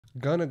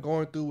Gunna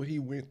going through what he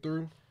went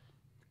through,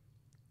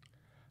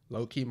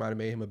 low key might have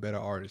made him a better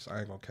artist. I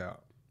ain't gonna count.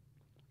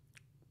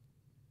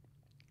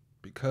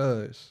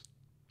 Because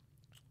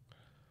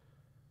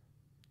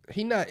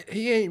he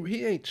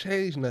ain't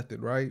changed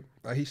nothing, right?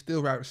 Like he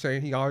still rapping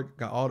saying he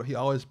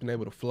always been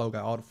able to flow,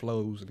 got all the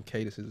flows and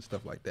cadences and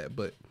stuff like that.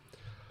 But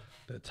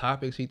the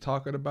topics he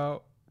talking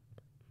about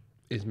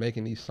is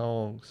making these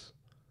songs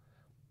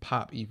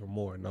pop even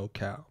more, no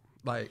cap.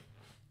 Like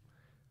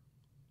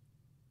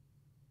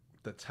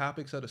the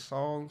topics of the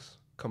songs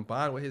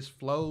combined with his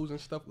flows and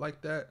stuff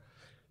like that,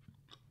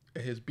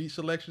 and his beat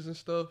selections and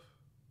stuff.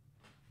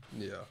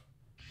 Yeah.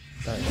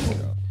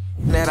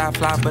 That I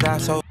fly, but I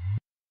so.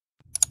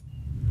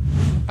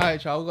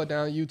 Alright, y'all, we'll go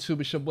down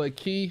YouTube. It's your boy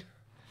Key,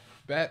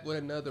 back with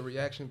another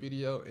reaction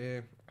video.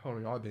 And hold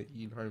on, y'all been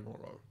eating. I ain't gonna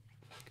roll.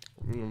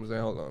 You know what I'm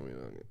saying? Hold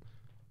on.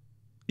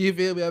 You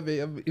feel me?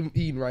 I'm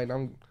eating right now.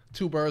 I'm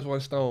 2 birds, 1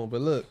 stone.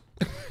 But look,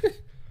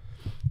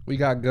 we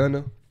got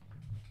Gunna.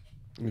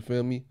 You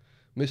feel me?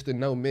 Mr.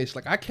 No Miss.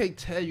 Like, I can't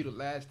tell you the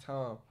last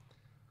time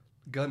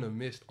Gunna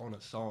missed on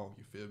a song.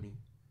 You feel me?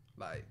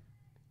 Like,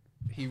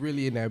 he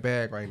really in that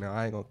bag right now.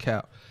 I ain't gonna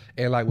cap.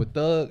 And like with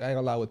Thug, I ain't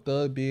gonna lie, with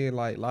Thug being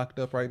like locked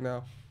up right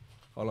now.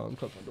 Hold on, let me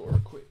close my door real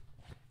quick.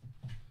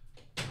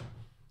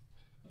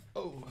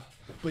 Oh,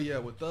 but yeah,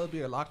 with Thug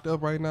being locked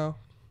up right now,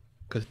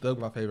 cause Thug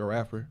my favorite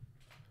rapper.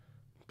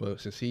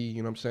 But since he,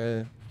 you know what I'm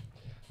saying,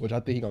 which I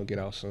think he gonna get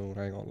out soon.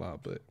 I ain't gonna lie,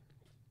 but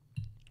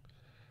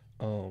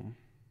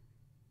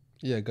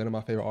yeah, Gunna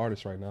my favorite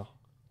artist right now.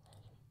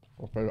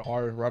 My favorite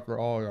artist, rapper,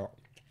 all y'all.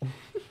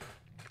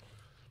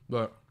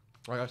 But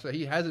like I said,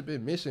 he hasn't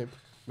been missing.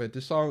 But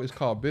this song is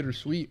called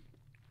Bittersweet.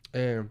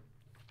 And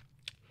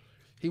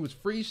he was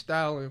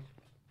freestyling.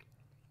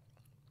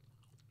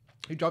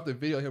 He dropped a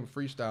video of him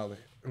freestyling.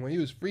 And when he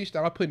was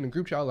freestyling, I put in the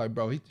group chat, I was like,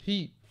 bro,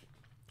 he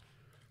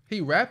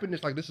rapping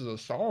this like this is a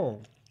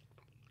song.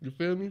 You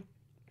feel me?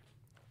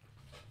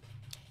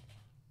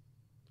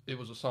 It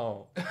was a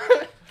song.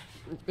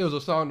 It was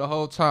a song the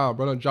whole time,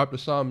 bro. Done dropped the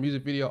song,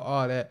 music video,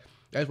 all that.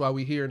 That's why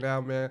we here now,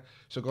 man.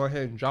 So go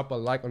ahead and drop a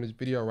like on this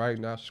video right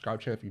now.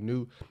 Subscribe to the channel if you're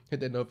new. Hit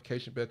that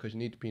notification bell because you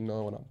need to be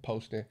known when I'm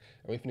posting. And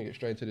we finna get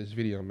straight into this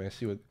video, man.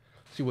 See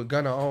what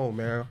Gunna on,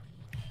 man.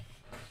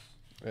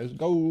 Let's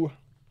go.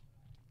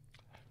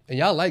 And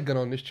y'all like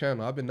Gunna on this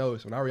channel. I've been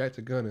noticing when I react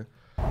to Gunna,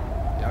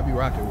 y'all be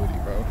rocking with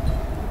it, bro.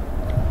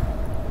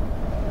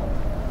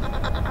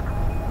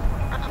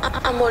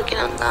 I'm working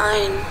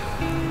online.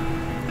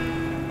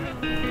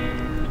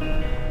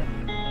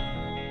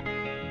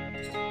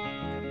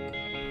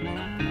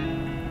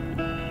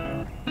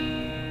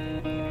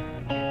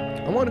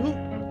 I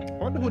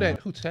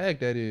wonder who tag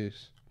that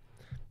is.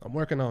 I'm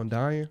working on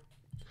dying.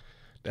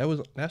 That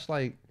was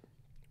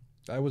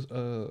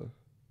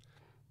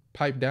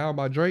Pipe Down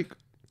by Drake.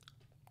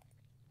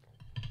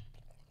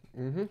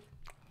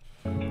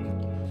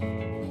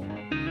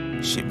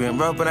 She been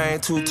rough, but I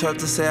ain't too tough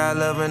to say I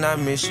love her and I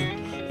miss you.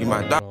 You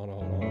my dog.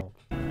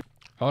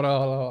 Hold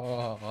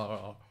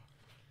on,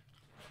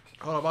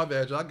 my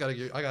bad, y'all. I gotta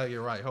get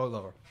right. Hold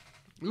on.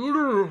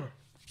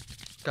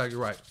 Gotta get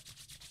right.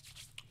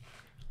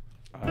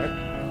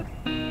 Alright.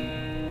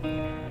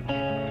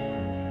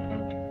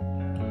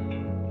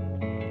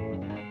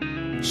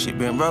 She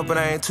been rough, but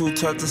I ain't too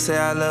tough to say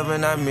I love her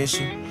and I miss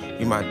you.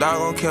 You my dog,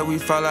 don't care we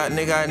fall out,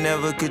 nigga, I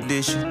never could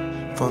dish you.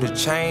 For the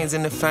chains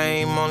and the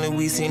fame, only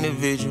we seen the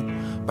visual.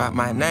 About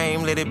my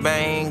name, let it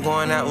bang,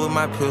 going out with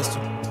my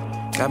pistol.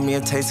 Got me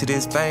a taste of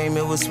this fame,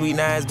 it was sweet,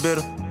 now it's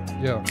bitter.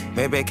 Yeah.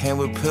 Maybe it came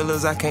with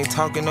pillars, I can't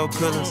talk in no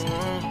pillars.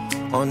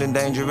 On the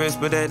dangerous,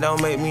 but that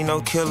don't make me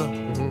no killer.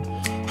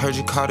 Heard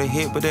you caught a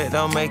hit, but that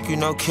don't make you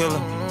no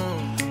killer.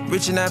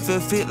 Rich and I feel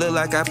fit, look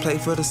like I play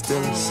for the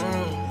Steelers.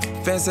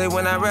 Fans say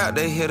when I rap,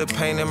 they hear the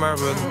pain in my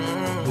rhythm.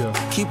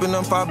 Yeah. Keeping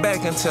them far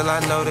back until I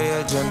know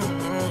their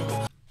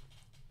agenda.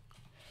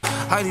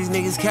 All these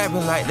niggas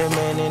capping like the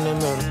man in the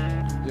middle.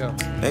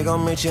 Yeah. They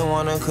gon' mention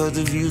one cause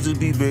the views will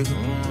be bigger.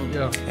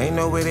 Yeah. Ain't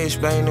no way to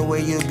explain the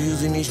way you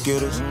abusing these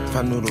skittles. If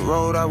I knew the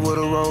road, I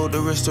would've rolled the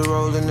risk to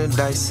rolling the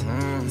dice.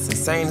 It's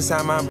insane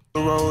inside my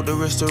road, the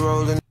risk to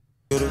rolling the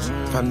skittles.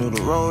 If I knew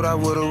the road, I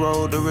would've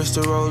rolled the risk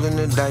to rolling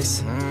the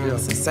dice. Yeah.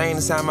 It's insane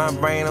inside my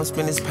brain, I'm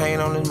spending this pain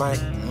on this mic.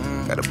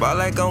 Got a ball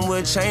like I'm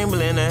with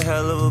Chamberlain, a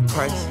hell of a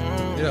price.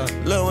 Yeah.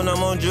 Love when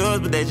I'm on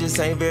drugs, but they just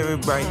ain't very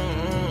bright.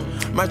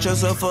 Might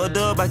trust up for a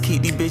dub, I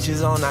keep these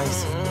bitches on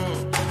ice.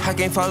 I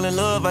can't fall in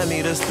love, I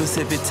need a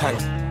specific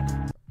type.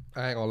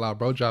 I ain't gonna lie,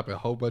 bro, dropping a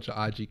whole bunch of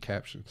IG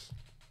captions.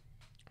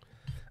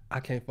 I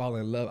can't fall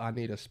in love, I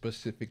need a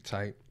specific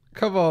type.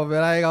 Come on,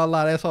 man, I ain't gonna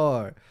lie, that's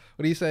hard.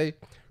 What do you say?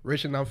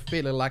 Rich and I'm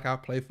feeling like I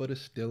play for the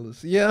Steelers.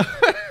 Yeah.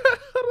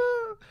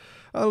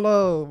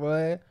 Hello,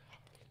 man.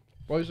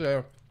 What you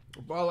say?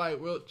 Bro, like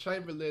Wilt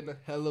Chamberlain, a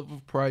hell of a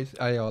price.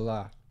 I ain't gonna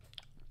lie.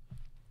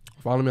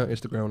 Follow me on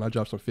Instagram when I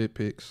drop some fit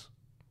pics.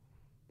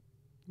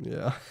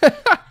 Yeah. I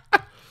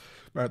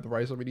have to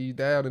write some of these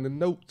down in the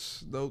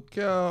notes. No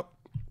cap.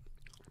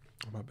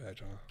 Oh, my bad,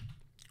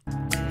 y'all.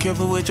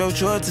 Careful with your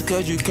choices,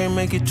 cause you can't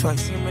make it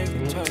twice.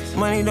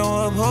 Money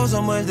don't uphold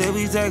so much that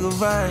we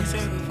sacrifice.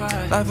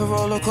 Life a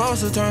roller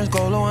coaster, turns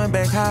go low and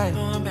back high.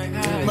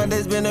 My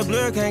day's been a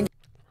blur, can't.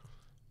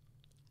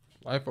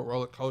 Life a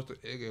roller coaster,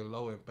 it get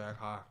low and back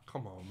high.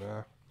 Come on,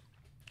 man.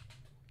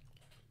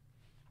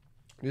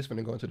 This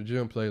finna go into the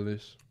gym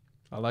playlist.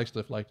 I like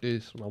stuff like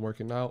this when I'm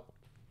working out.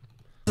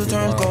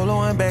 Turns go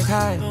low and back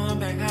high.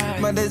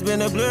 My day's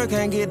been a blur,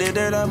 can't get the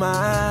dirt out my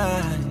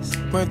eyes.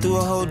 Run through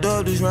a whole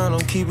dub this round,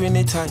 I'm keeping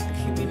it tight.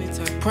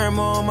 Praying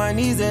more on my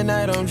knees at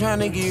night, I'm trying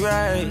to get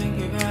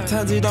right.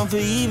 Times it don't feel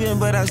even,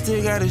 but I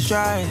still gotta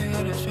strive.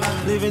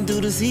 Living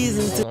through the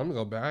seasons. I'm gonna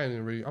go back. I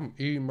didn't really. I'm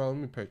eating, bro. Let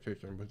me pay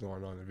attention to what's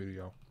going on in the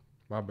video.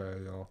 My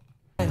bad, y'all.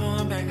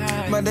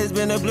 My day's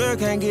been a blur,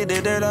 can't get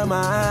the dirt out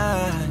my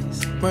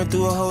eyes. Run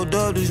through a whole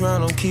dub this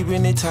round, I'm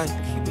keeping it tight.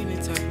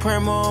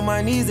 Praying more on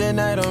my knees at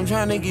night, I'm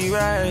trying to get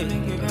right.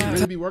 You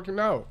really be working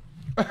out.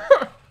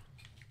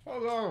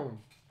 Hold on.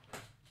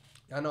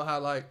 I know how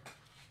like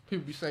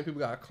people be saying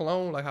people got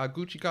cloned, like how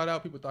Gucci got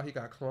out. People thought he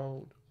got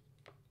cloned.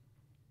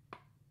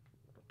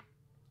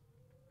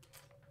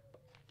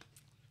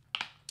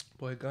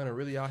 Boy, Gunna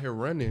really out here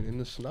running in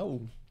the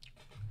snow.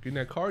 Getting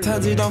that cardio.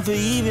 Times it don't feel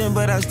even,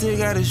 but I still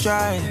gotta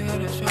strive.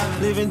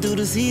 Living through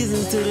the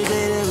seasons till the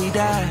day that we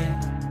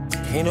die.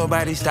 Ain't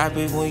nobody stop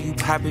it when you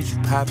pop it, you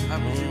pop it.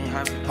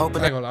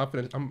 Hoping I ain't gonna lie,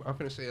 I'm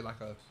finna say it like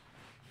a.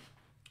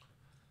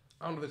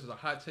 I don't know if this is a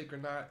hot take or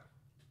not.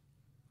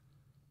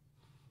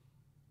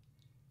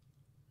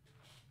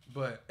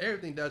 But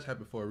everything does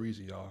happen for a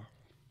reason, y'all.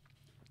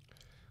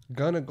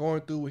 Gunna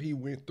going through what he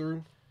went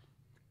through,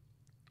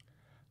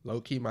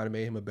 low-key might have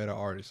made him a better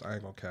artist. I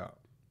ain't gonna count.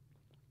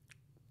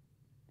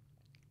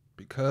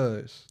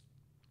 Because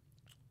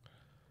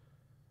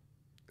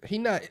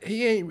he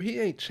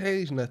ain't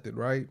changed nothing,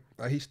 right?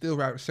 Like he still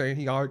rapping, saying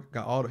he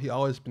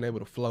always been able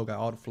to flow, got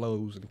all the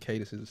flows and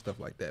cadences and stuff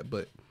like that.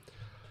 But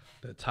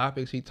the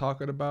topics he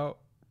talking about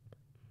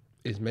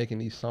is making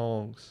these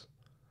songs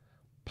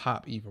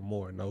pop even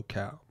more, no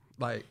cap.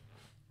 Like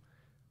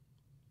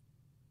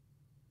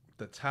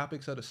the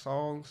topics of the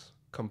songs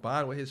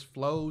combined with his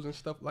flows and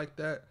stuff like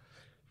that,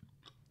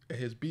 and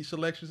his beat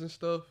selections and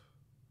stuff.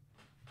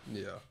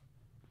 Yeah,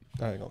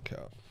 I ain't gonna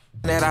count.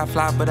 that I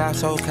flop, but I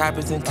sold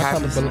copies and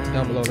copies.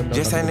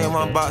 Just ain't in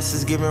my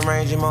boxes, giving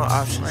range and more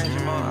options.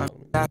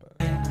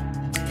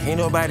 Ain't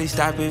nobody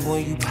stop it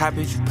when you pop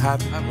it, you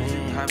pop it.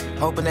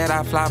 Hoping that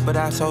I flop, but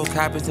I sold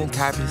copies and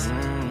copies.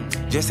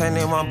 Just ain't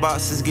in my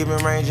boxes, giving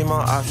range and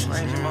more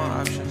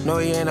options. No,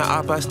 he ain't an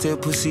op, I still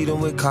proceeding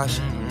with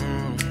caution.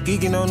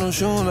 Geeking on them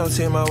shoes, I'm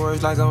saying my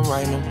words like I'm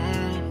writing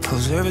them.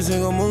 Post every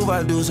single move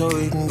I do so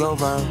it can go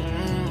viral.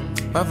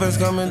 My friends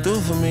coming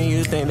through for me,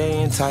 you think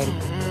they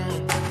entitled.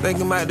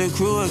 Thinking about the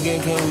crew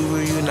again, can we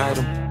reunite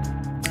them?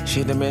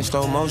 Shit done been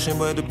slow motion,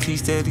 but the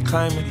piece steady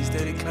climbing.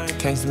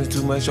 Can't spend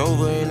too much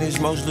over and it's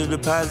mostly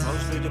deposit.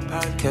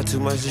 Care too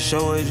much to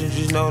show it, and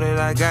just know that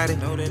I got it.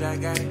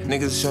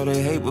 Niggas show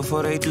they hate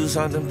before they do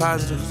something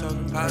positive.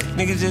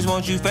 Niggas just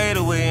want you fade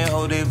away and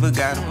hope they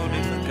forgot it.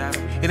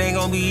 It ain't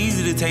gonna be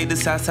easy to take the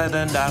south side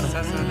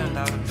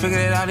 $1. Figure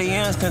that all the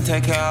ends can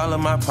take care of all of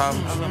my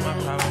problems.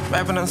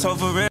 Rapping on so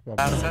for real.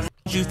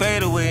 You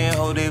fade away and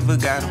hope they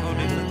forgot it.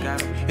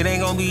 It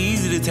ain't gonna be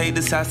easy to take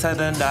the south side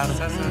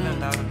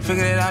 $1.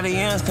 Figure that all the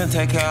ends can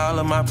take care of all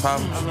of my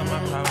problems.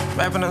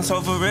 Rapping on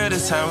so for real,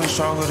 this time we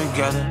stronger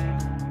together.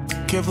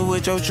 Careful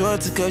with your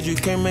choices, cause you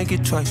can't make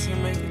it twice.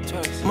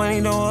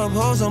 Money don't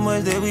uphold so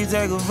much that we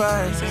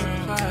sacrifice.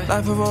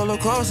 Life a roller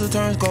coaster,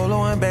 turns go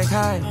low and back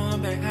high.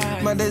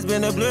 My day's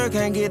been a blur,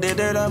 can't get the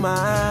dirt out my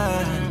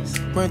eyes.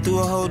 Run through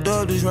a whole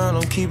dub this round,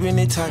 I'm keeping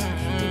it tight.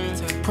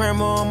 Praying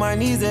more on my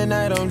knees at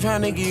night, I'm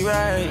trying to get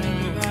right.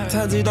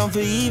 Times it don't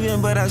feel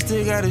even, but I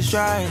still gotta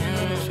strive.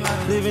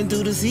 Living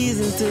through the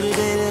seasons till the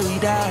day that we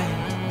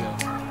die.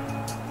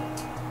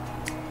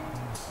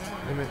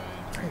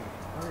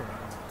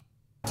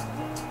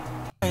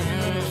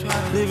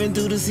 Living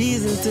through the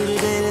seasons till the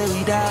day that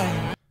we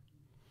die.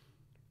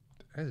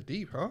 That's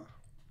deep, huh?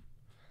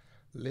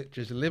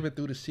 Just living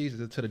through the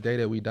seasons until the day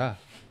that we die.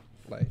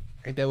 Like,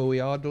 ain't that what we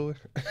all doing?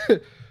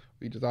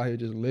 We just out here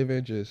just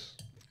living,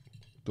 just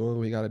doing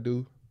what we gotta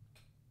do.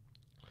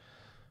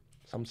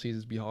 Some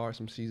seasons be hard,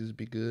 some seasons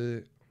be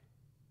good.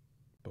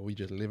 But we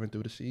just living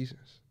through the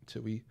seasons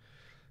till we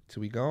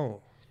gone.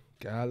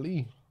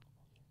 Golly.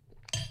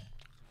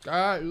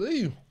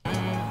 Golly.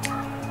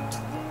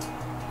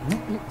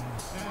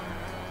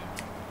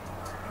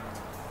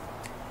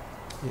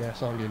 Yeah,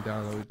 song getting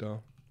downloaded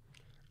though.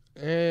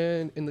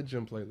 And in the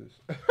gym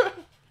playlist.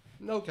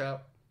 No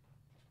cap.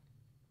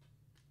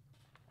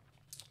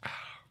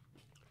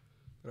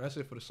 That's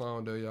it for the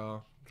song though,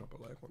 y'all. Drop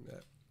a like on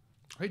that.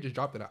 He just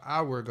dropped it an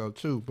hour ago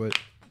too, but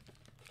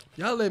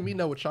y'all let me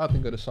know what y'all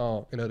think of the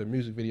song and of the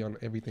music video and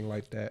everything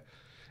like that.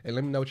 And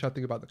let me know what y'all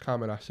think about the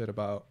comment I said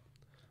about,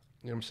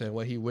 you know what I'm saying,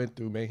 what he went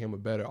through made him a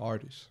better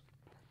artist.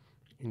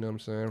 You know what I'm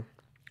saying?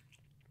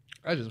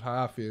 That's just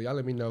how I feel. Y'all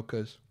let me know,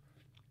 because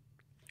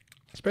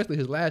especially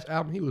his last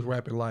album, he was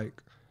rapping like,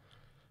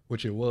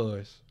 which it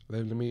was,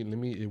 Let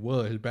me. It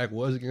was his back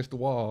was against the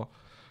wall.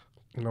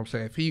 You know what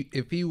I'm saying?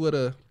 If he would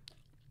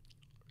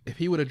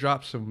have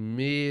dropped some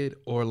mid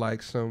or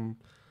like some,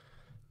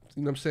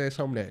 you know what I'm saying,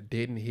 something that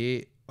didn't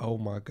hit. Oh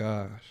my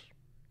gosh,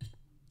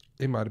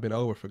 it might have been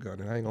over for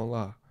Gunna. I ain't gonna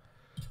lie,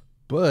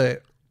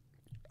 but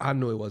I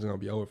knew it wasn't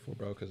gonna be over for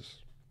bro, cause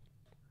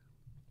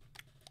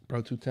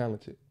bro too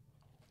talented.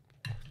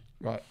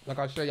 Right, like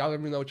I said, y'all let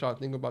me know what y'all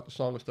think about the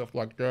song and stuff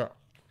like that.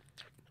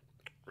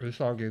 This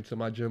song get into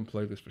my gym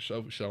playlist for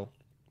sure.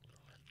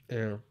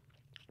 And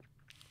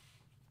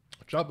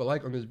drop a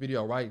like on this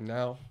video right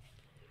now.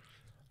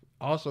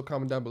 Also,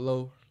 comment down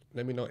below.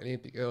 Let me know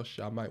anything else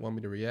y'all might want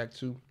me to react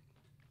to.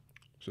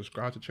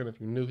 Subscribe to the channel if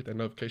you're new. Hit that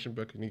notification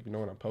bell so you know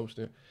when I'm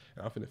posting.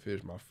 And I'm finna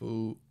finish my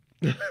food.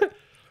 So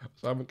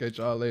I'm gonna catch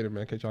y'all later,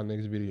 man. Catch y'all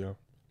next video.